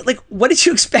 what did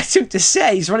you expect him to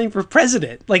say? He's running for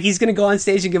president. Like, he's going to go on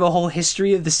stage and give a whole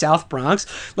history of the South Bronx.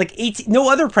 Like, no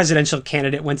other presidential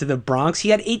candidate went to the Bronx. He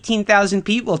had 18,000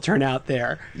 people turn out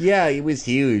there. Yeah, it was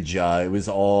huge. It was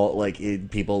all, like,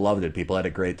 people loved it. People had a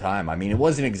great time. I mean, it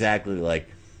wasn't exactly, like,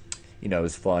 you know,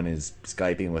 as fun as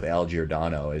Skyping with Al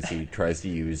Giordano as he tries to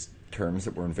use terms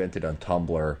that were invented on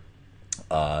Tumblr,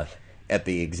 at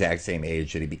the exact same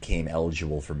age that he became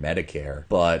eligible for Medicare.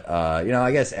 But, you know,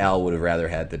 I guess Al would have rather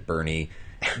had that Bernie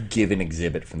give an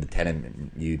exhibit from the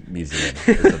Tenement Museum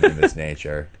or something of this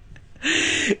nature.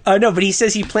 No, but he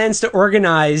says he plans to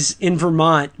organize in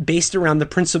Vermont based around the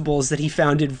principles that he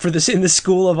founded for this in the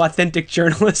School of Authentic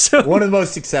Journalism. One of the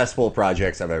most successful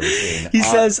projects I've ever seen. He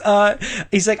says,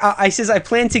 he's like, I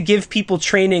plan to give people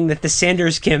training that the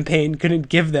Sanders campaign couldn't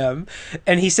give them.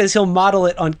 And he says he'll model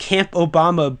it on Camp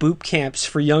Obama boot camps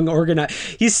for young organizers.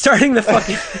 He's starting the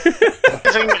fucking...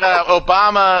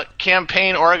 Obama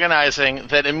campaign organizing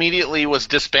that immediately was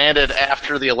disbanded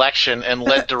after the election and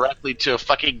led directly to a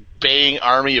fucking baying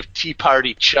army of Tea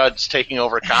Party chuds taking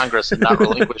over Congress and not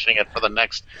relinquishing it for the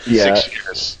next 6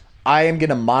 years. I am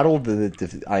gonna model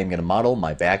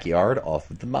my backyard off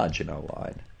of the Maginot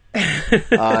Line.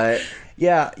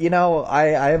 Yeah, you know, I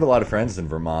have a lot of friends in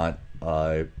Vermont.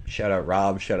 Shout out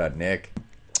Rob, shout out Nick.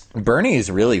 Bernie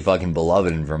is really fucking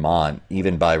beloved in Vermont,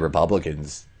 even by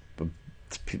Republicans.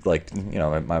 Like, you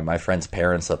know, my friends'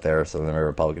 parents up there, some of them are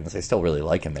Republicans, they still really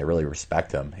like him. They really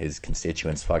respect him. His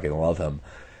constituents fucking love him.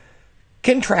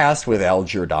 Contrast with Al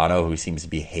Giordano, who seems to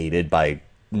be hated by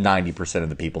 90% of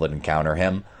the people that encounter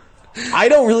him. I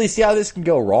don't really see how this can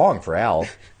go wrong for Al.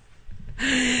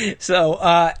 So,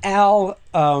 Al,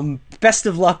 best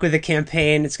of luck with the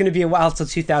campaign. It's going to be a while till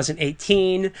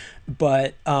 2018,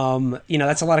 but, you know,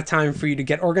 that's a lot of time for you to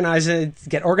get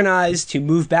organized, to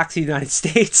move back to the United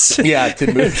States. Yeah,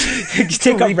 to move.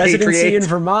 Take up residency in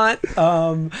Vermont,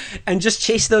 and just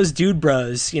chase those dude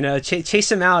bros, you know, chase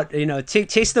them out, you know,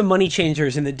 chase the money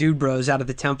changers and the dude bros out of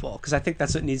the temple, because I think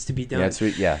that's what needs to be done.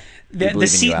 Yeah,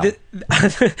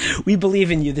 we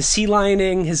believe in you. The sea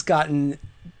lioning has gotten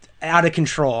out of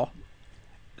control.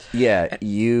 Yeah,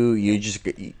 you just,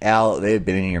 Al, they've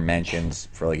been in your mentions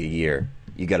for like a year.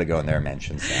 You got to go in their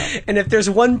mentions now. And if there's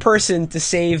one person to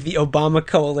save the Obama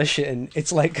coalition,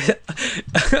 it's like a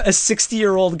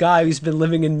 60-year-old guy who's been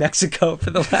living in Mexico for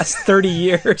the last 30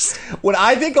 years. What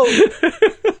I think...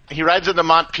 He rides into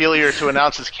Montpelier to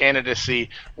announce his candidacy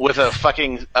with a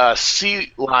fucking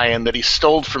sea lion that he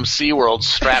stole from SeaWorld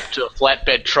strapped to a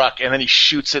flatbed truck, and then he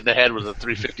shoots it in the head with a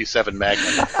 .357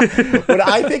 Magnum. When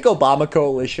I think Obama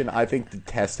coalition, I think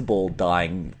detestable,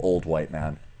 dying old white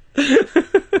man.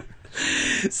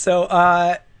 So,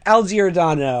 Al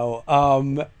Giordano,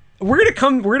 we're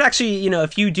gonna actually, you know,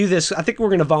 if you do this, I think we're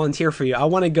gonna volunteer for you. I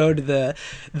want to go to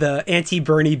the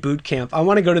anti-Bernie boot camp. I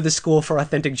want to go to the School for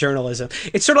Authentic Journalism.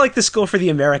 It's sort of like the School for the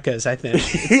Americas, I think.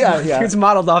 Yeah. It's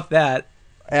modeled off that.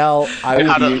 Al, how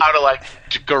to like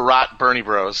garrot Bernie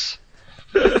Bros.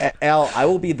 Al, I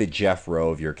will be the Jeff Rowe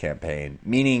of your campaign,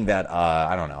 meaning that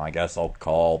I don't know. I guess I'll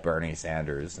call Bernie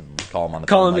Sanders and call him on the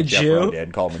phone him like a Jeff Jew? Rowe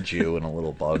did, call him a Jew and a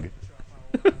little bug.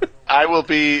 I will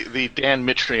be the Dan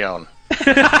Mitrione.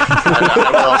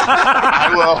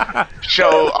 I will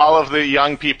show all of the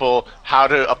young people how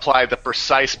to apply the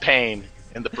precise pain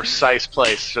in the precise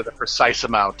place for the precise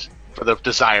amount for the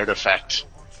desired effect.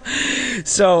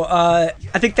 So I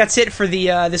think that's it for the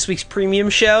this week's premium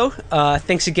show.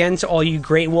 Thanks again to all you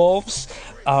great wolves.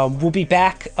 We'll be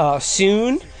back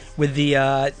soon with the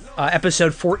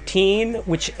episode 14,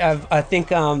 which I think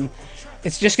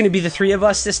it's just going to be the three of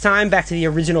us this time, back to the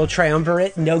original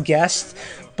triumvirate, no guest.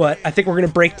 But I think we're going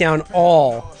to break down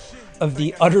all of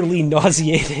the utterly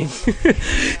nauseating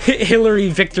Hillary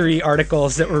victory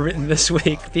articles that were written this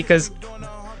week, because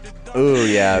Oh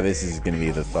yeah, this is gonna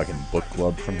be the fucking book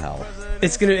club from hell.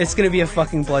 it's gonna be a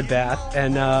fucking bloodbath,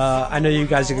 and I know you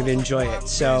guys are gonna enjoy it.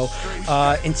 So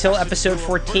until episode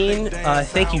 14,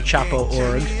 thank you,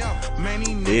 Chapo.org.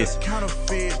 Peace.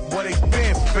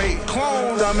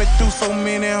 Through so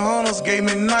many hunters gave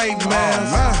me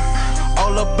nightmares.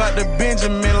 All about the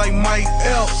Benjamin like Mike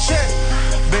Epps.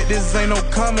 Bet this ain't no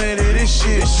comedy, this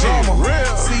shit drama.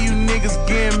 See you niggas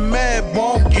getting mad,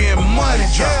 boy, I'm getting money.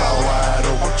 Drop out wide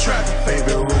open trap,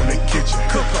 baby room the kitchen.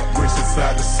 Cook up bricks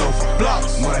inside the sofa.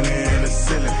 Blocks, money in the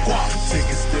ceiling. Guap,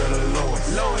 tickets still the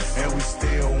lowest. And we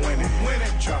still winning.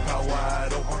 Drop out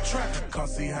wide open trap, come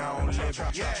see how I'm living.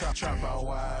 Drop out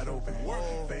wide open,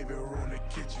 baby room the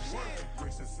kitchen.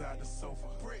 Bricks inside the sofa.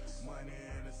 Money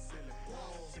in the ceiling.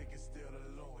 Tickets still the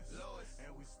lowest.